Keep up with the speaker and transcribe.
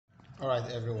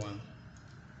Alright everyone,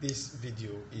 this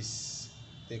video is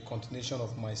the continuation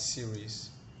of my series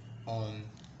on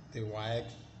the WAEC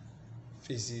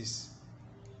Physics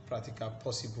Practical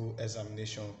Possible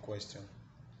Examination question.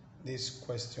 This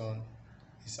question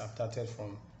is adapted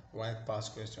from WAEC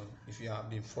past question. If you have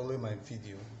been following my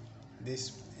video,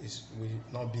 this will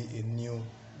not be a new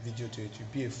video to you. It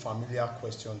will be a familiar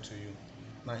question to you.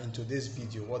 Now in today's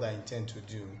video, what I intend to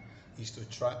do is to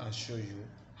try and show you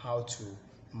how to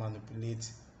manipulate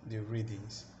the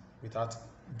readings without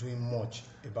doing much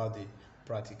about the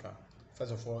practical.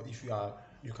 First of all,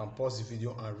 you can pause the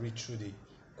video and read through the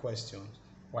questions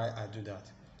while I do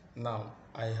that. Now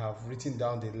I have written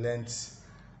down the lengths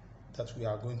that we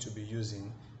are going to be using.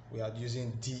 We are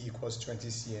using D equals 20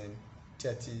 cm,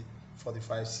 30,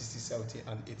 45, 60, 70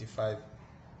 and 85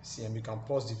 cm. You can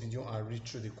pause the video and read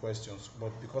through the questions,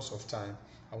 but because of time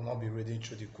I will not be reading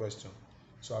through the question,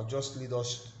 so I'll just lead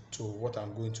us to what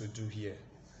I'm going to do here.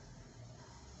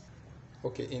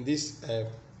 Okay, in this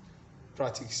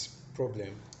practice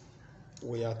problem,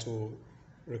 we are to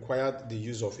require the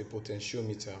use of a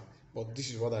potentiometer, but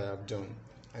this is what I have done.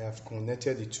 I have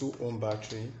connected the 2 ohm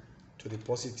battery to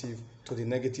the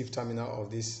negative terminal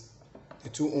of this, the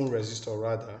 2 ohm resistor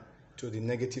rather, to the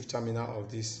negative terminal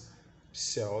of this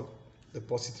cell. The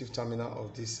positive terminal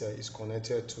of this cell is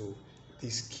connected to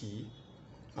this key,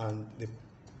 and the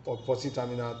positive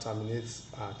terminal terminates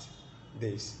at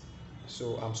this.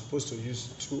 So I'm supposed to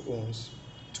use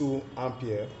 2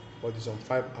 ampere, but it's on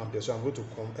 5 ampere. So I'm going to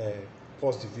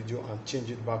pause the video and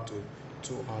change it back to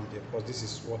 2 ampere, because this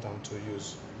is what I'm to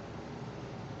use.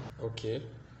 Okay,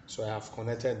 so I have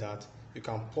connected that. You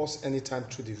can pause anytime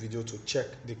through the video to check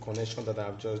the connection that I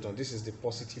have just done. This is the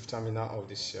positive terminal of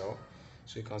the cell.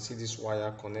 So you can see this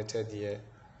wire connected here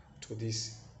to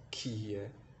this key here,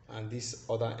 and this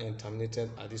other end terminated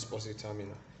at this positive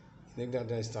terminal. The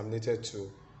negative is terminated to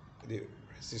the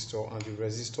resistor, and the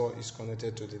resistor is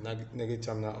connected to the negative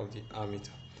terminal of the ammeter.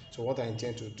 So what I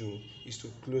intend to do is to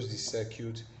close the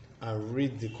circuit and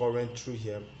read the current through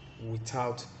here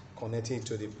without connecting it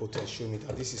to the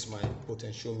potentiometer. This is my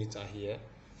potentiometer here,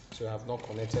 so I have not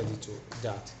connected it to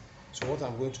that. So what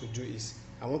I'm going to do is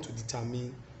I want to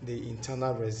determine the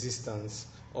internal resistance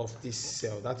of this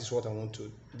cell. That is what I want to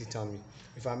determine.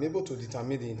 If I'm able to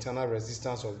determine the internal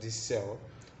resistance of this cell,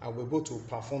 I'll be able to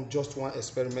perform just one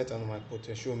experiment on my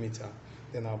potentiometer.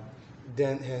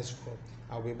 Then henceforth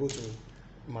I'll be able to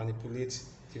manipulate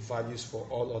the values for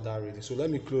all other readings. So let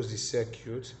me close the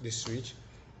circuit, the switch.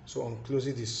 So on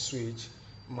closing the switch,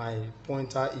 my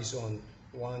pointer is on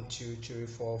 1, 2, 3,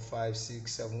 4, 5,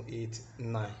 6, 7, 8,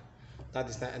 9. That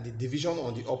is 9, and the division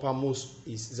on the uppermost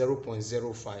is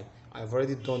 0.05. I've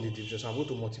already done the division, so I'm going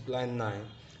to multiply 9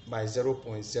 by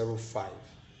 0.05.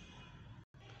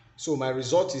 So my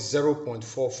result is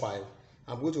 0.45.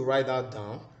 I'm going to write that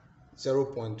down,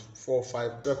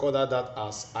 0.45. Record that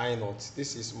as I naught.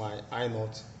 This is my I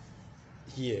naught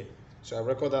here. So I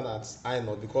record that as I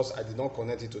naught because I did not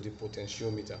connect it to the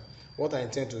potentiometer. What I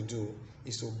intend to do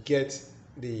is to get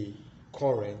the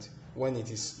current when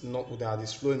it is not, that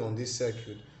is flowing on this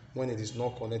circuit, when it is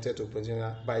not connected to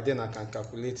potentiometer. By then I can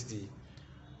calculate the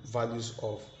values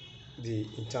of the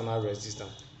internal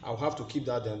resistance. I'll have to keep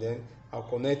that, and then I'll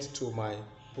connect to my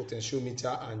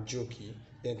potentiometer and jockey,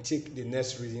 then take the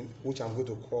next reading, which I'm going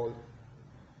to call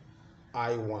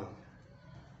I1.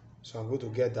 So I'm going to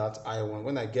get that I1.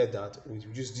 When I get that, we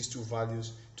use these 2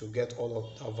 values to get all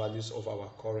of the values of our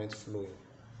current flowing.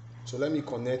 So let me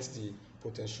connect the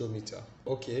potentiometer.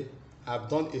 Okay, I've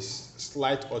done a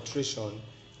slight alteration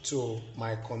to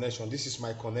my connection. This is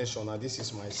my connection, and this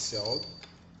is my cell.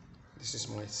 This is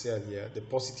my cell here. The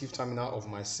positive terminal of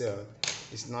my cell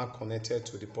is now connected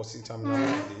to the positive terminal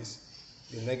of this.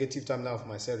 The negative terminal of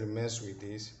my cell remains with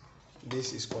this.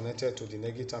 This is connected to the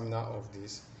negative terminal of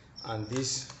this, and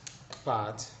this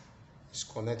part is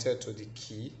connected to the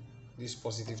key. This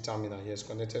positive terminal here is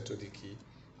connected to the key,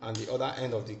 and the other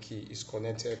end of the key is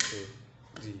connected to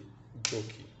the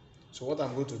jockey. So what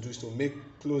I'm going to do is to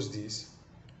close this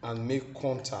and make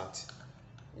contact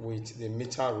with the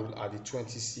meter rule at the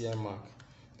 20 cm mark.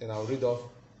 Then I'll read off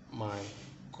my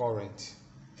current.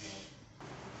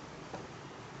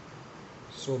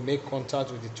 So make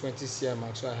contact with the 20 cm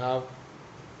mark. So I have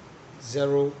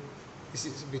 0, this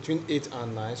is between 8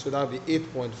 and 9, so that will be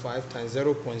 8.5 times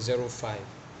 0.05.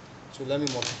 So let me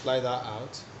multiply that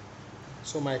out.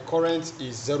 So my current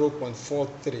is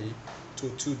 0.43 to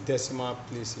 2 decimal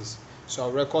places. So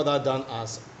I'll record that down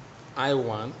as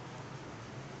I1,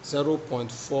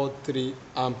 0.43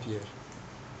 ampere.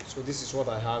 So this is what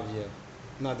I have here.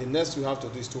 Now the next we have to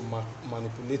do is to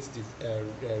manipulate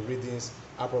the readings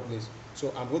appropriately.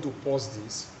 So I'm going to pause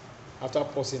this. After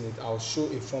pausing it, I'll show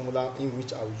a formula in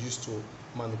which I'll use to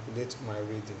manipulate my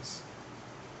readings.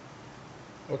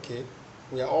 Okay,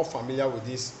 we are all familiar with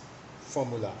this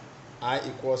formula. I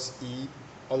equals E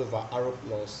all over arrow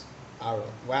plus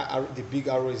arrow. Where arrow, the big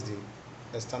arrow is the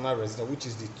external resistor, which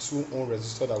is the 2 ohm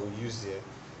resistor that we use there,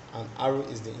 and arrow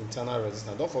is the internal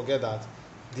resistor. Don't forget that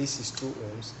this is 2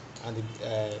 ohms and the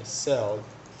cell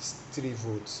is 3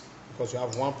 volts, because we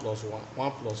have 1 plus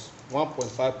 1 plus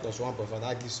 1.5 plus 1.5,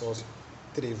 that gives us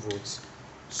 3 volts.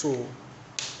 So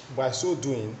by so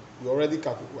doing, we already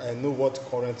know what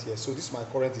current here. So this my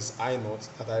current is I naught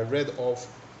that I read off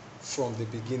from the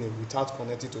beginning without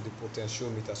connecting to the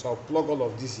potentiometer. So I'll plug all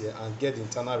of this here and get the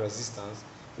internal resistance,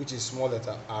 which is small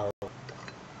letter r.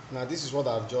 Now this is what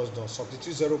I've just done.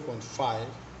 Substitute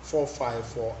 0.545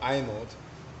 for I naught.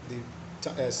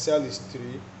 The cell is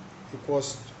 3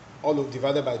 equals all of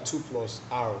divided by 2 plus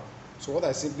r. So what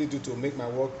I simply do to make my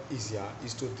work easier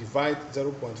is to divide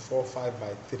 0.45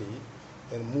 by 3,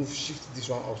 then shift this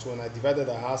one up. So when I divided,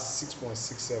 I have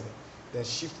 6.67. Then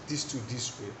shift this to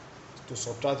this way to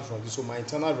subtract it from this. So my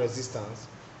internal resistance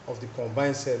of the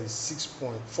combined cell is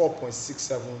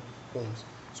 4.67 ohms.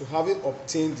 So having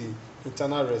obtained the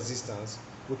internal resistance,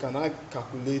 we can now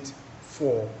calculate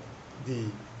for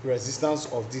the resistance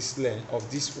of this length of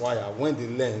this wire when the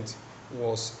length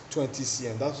was 20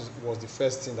 cm. That was the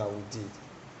first thing that we did.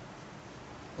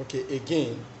 Okay,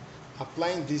 again,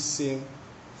 applying this same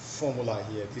formula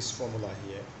here,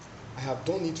 I have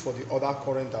done it for the other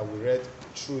current that we read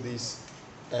through this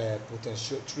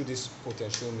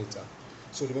potentiometer.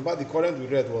 So remember, the current we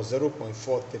read was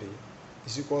 0.43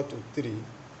 is equal to 3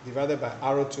 divided by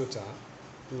arrow total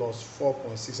plus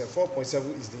 4.6. And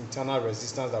 4.7 is the internal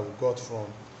resistance that we got from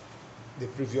the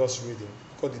previous reading,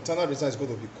 because the internal resistance is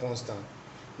going to be constant.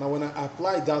 Now when I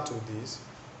apply that to this,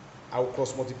 I will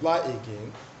cross multiply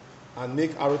again and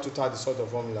make arrow total the sort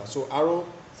of formula. So arrow,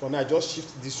 for me, I just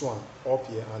shift this one up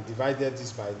here and divided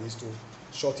this by this to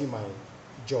shorten my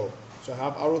job. So I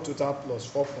have arrow total plus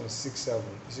 4.67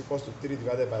 is equals to 3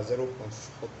 divided by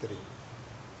 0.43.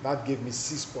 That gave me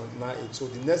 6.98. So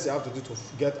the next thing I have to do to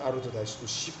get arrow total is to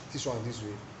shift this one this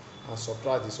way and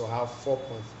subtract this. So I have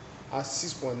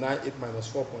 6.98 minus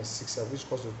 4.67, which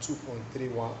equals to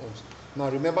 2.31 ohms. Now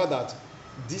remember that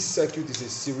this circuit is a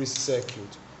series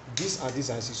circuit. This and this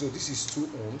and this. So this is 2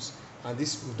 ohms, and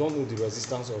this, we don't know the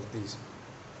resistance of this.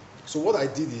 So what I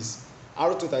did is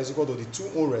arrow total is equal to the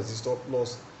 2 ohm resistor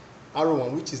plus arrow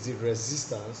 1, which is the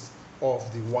resistance of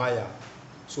the wire.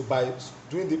 So by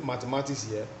doing the mathematics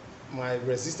here, my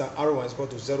resistance arrow 1 is equal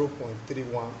to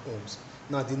 0.31 ohms.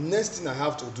 Now the next thing I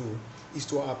have to do is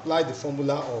to apply the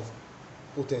formula of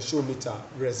potentiometer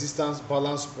resistance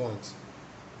balance point.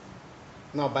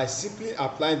 Now by simply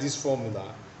applying this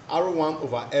formula, arrow 1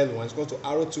 over L1 is equal to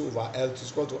arrow 2 over L2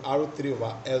 is equal to arrow 3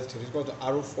 over L3 is equal to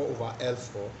arrow 4 over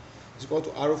L4 is equal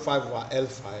to arrow 5 over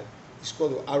L5 is equal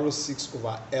to arrow 6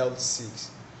 over L6.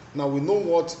 Now we know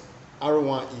what arrow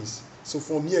 1 is. So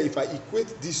from here, if I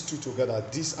equate these two together,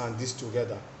 this and this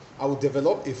together, I will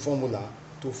develop a formula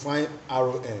to find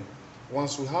arrow n.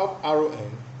 Once we have arrow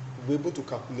n, we'll be able to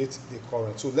calculate the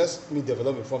current. So let me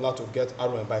develop a formula to get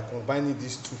arrow n by combining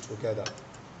these two together.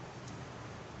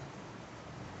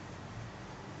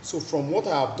 So from what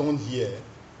I have done here,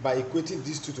 by equating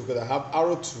these two together, I have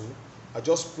arrow 2. I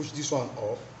just push this one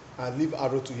up and leave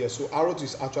arrow 2 here. So arrow 2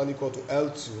 is actually equal to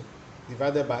L2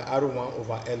 divided by arrow 1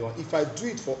 over L1. If I do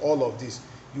it for all of this,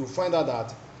 you will find out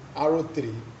that arrow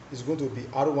 3 is going to be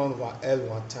arrow 1 over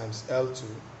L1 times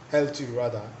L2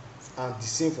 rather, and the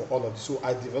same for all of this. So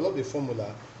I developed a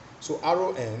formula. So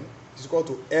arrow n is equal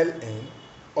to Ln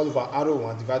all over arrow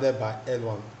 1 divided by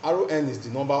L1. Arrow n is the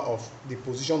number of the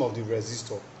position of the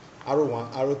resistor. Arrow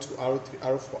 1, arrow 2, arrow 3,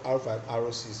 arrow 4, arrow 5,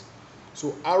 arrow 6.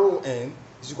 So arrow n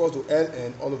is equal to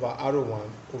Ln all over arrow 1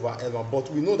 over L1.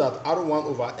 But we know that arrow 1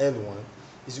 over L1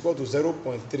 is equal to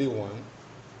 0.31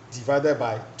 divided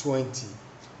by 20,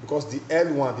 because the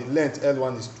L1, the length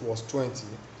L1 was 20,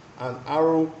 and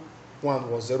arrow 1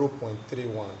 was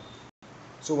 0.31.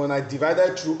 So when I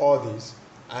divided through all this,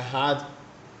 I had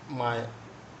my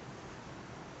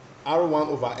arrow 1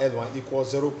 over L1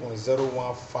 equals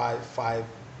 0.0155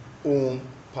 ohm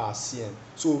per cm.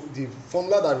 So the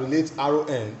formula that relates arrow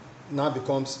n now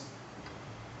becomes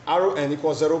arrow n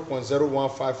equals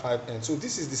 0.0155 n. So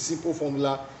this is the simple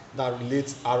formula that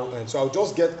relates arrow n. So I'll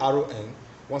just get arrow n.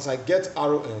 Once I get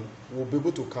arrow n, we'll be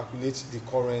able to calculate the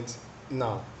current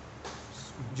now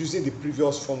using the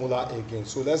previous formula again.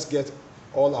 So let's get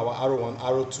all our arrow 1,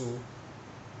 arrow 2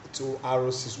 to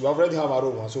arrow 6. We already have arrow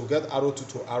 1, so we'll get arrow 2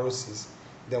 to arrow 6,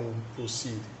 then we'll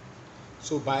proceed.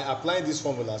 So by applying this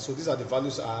formula, so these are the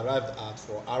values I arrived at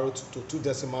for arrow to 2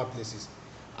 decimal places.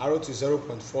 Arrow to 0.47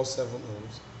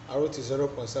 ohms, arrow to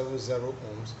 0.70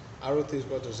 ohms, arrow 3 is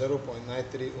equal to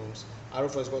 0.93 ohms, arrow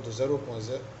 4 is equal to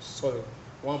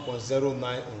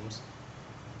 1.09 ohms,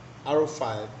 arrow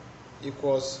 5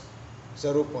 equals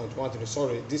 0.13.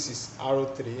 Sorry, this is arrow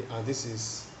 3 and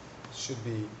this should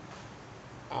be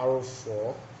arrow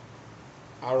 4,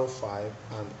 arrow 5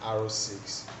 and arrow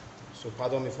 6. So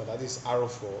pardon me for that. This is arrow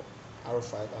 4, arrow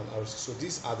 5 and arrow 6. So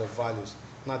these are the values.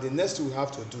 Now the next thing we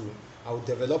have to do, I will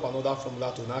develop another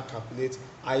formula to now calculate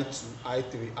I2,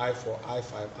 I3, I4,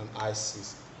 I5 and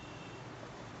I6.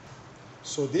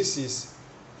 So this is,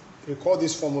 recall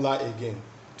this formula again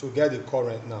to get the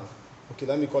current now. Okay,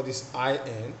 let me call this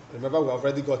IN. Remember, we have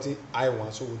already gotten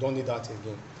I1, so we don't need that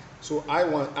again. So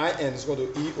I1, IN is equal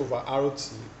to E over arrow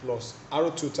T plus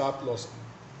arrow total plus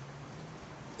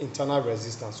internal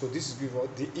resistance. So this is given,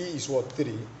 the E is what,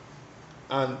 3.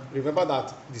 And remember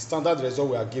that the standard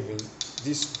result we are giving,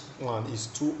 this one is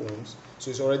 2 ohms,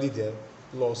 so it's already there,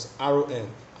 plus arrow N.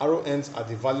 Arrow N's are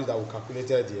the value that we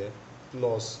calculated here,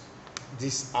 plus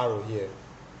this arrow here,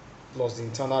 plus the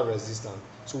internal resistance.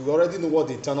 So we already know what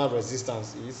the internal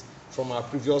resistance is from our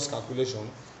previous calculation.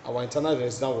 Our internal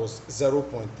resistance was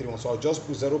 0.31, so I'll just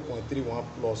put 0.31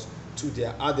 plus 2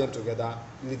 there, add them together,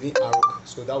 leaving arrow,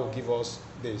 so that will give us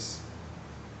this.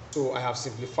 So I have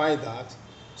simplified that.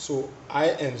 So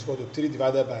IN is equal to 3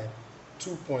 divided by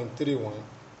 2.31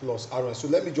 plus RN. So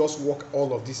let me just work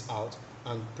all of this out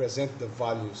and present the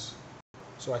values.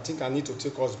 So I think I need to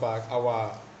take us back.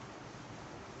 Our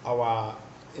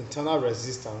internal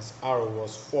resistance R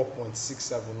was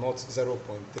 4.67, not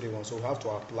 0.31. So we have to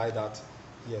apply that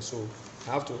here. So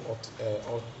I have to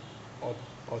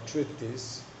alterate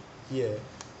this here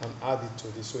and add it to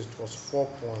this. So it was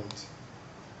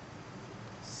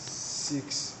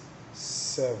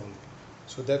 4.67.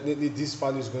 So definitely this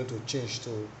value is going to change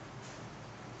to.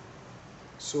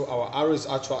 So our R is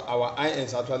actually, our IN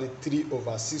is actually 3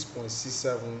 over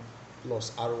 6.67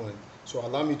 plus RN. So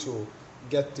allow me to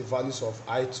get the values of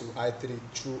I2, I3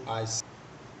 through I6.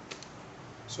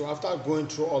 So after going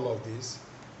through all of this,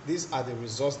 these are the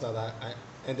results that I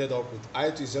ended up with.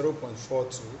 I2 is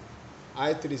 0.42,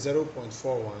 I3 is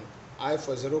 0.41,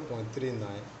 I4 is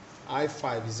 0.39,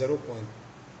 I5 is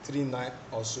 0.39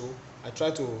 or so. I try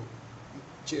to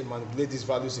manipulate these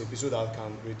values a bit so that I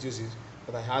can reduce it,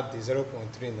 but I had the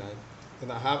 0.39.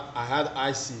 Then I had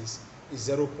I6 is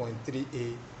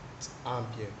 0.38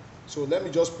 ampere. So let me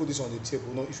just put this on the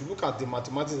table. Now, if you look at the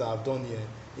mathematics that I've done here,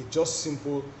 it's just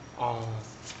simple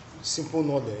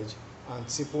knowledge and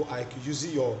simple IQ,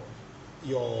 using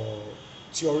your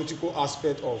theoretical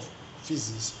aspect of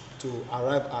physics to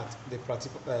arrive at the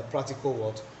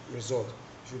practical result.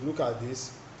 If you look at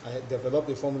this, I developed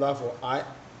a formula for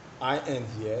IN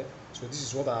here. So this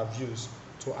is what I have used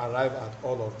to arrive at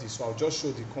all of this. So I'll just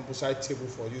show the composite table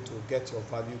for you to get your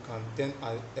value. You can then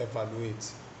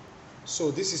evaluate.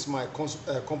 So this is my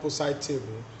composite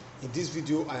table. In this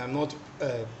video, I am not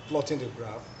plotting the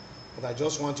graph, but I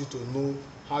just want you to know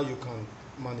how you can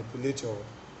manipulate your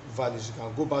values. You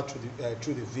can go back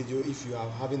through the video if you are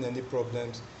having any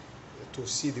problems to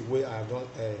see the way I have done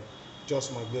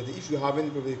just manipulated. If you have any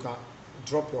problem, you can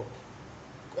drop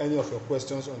any of your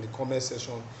questions on the comment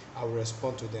section. I will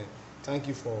respond to them. Thank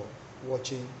you for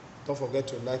watching. Don't forget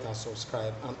to like and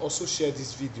subscribe, and also share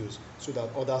these videos so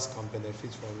that others can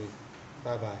benefit from it.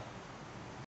 Bye bye.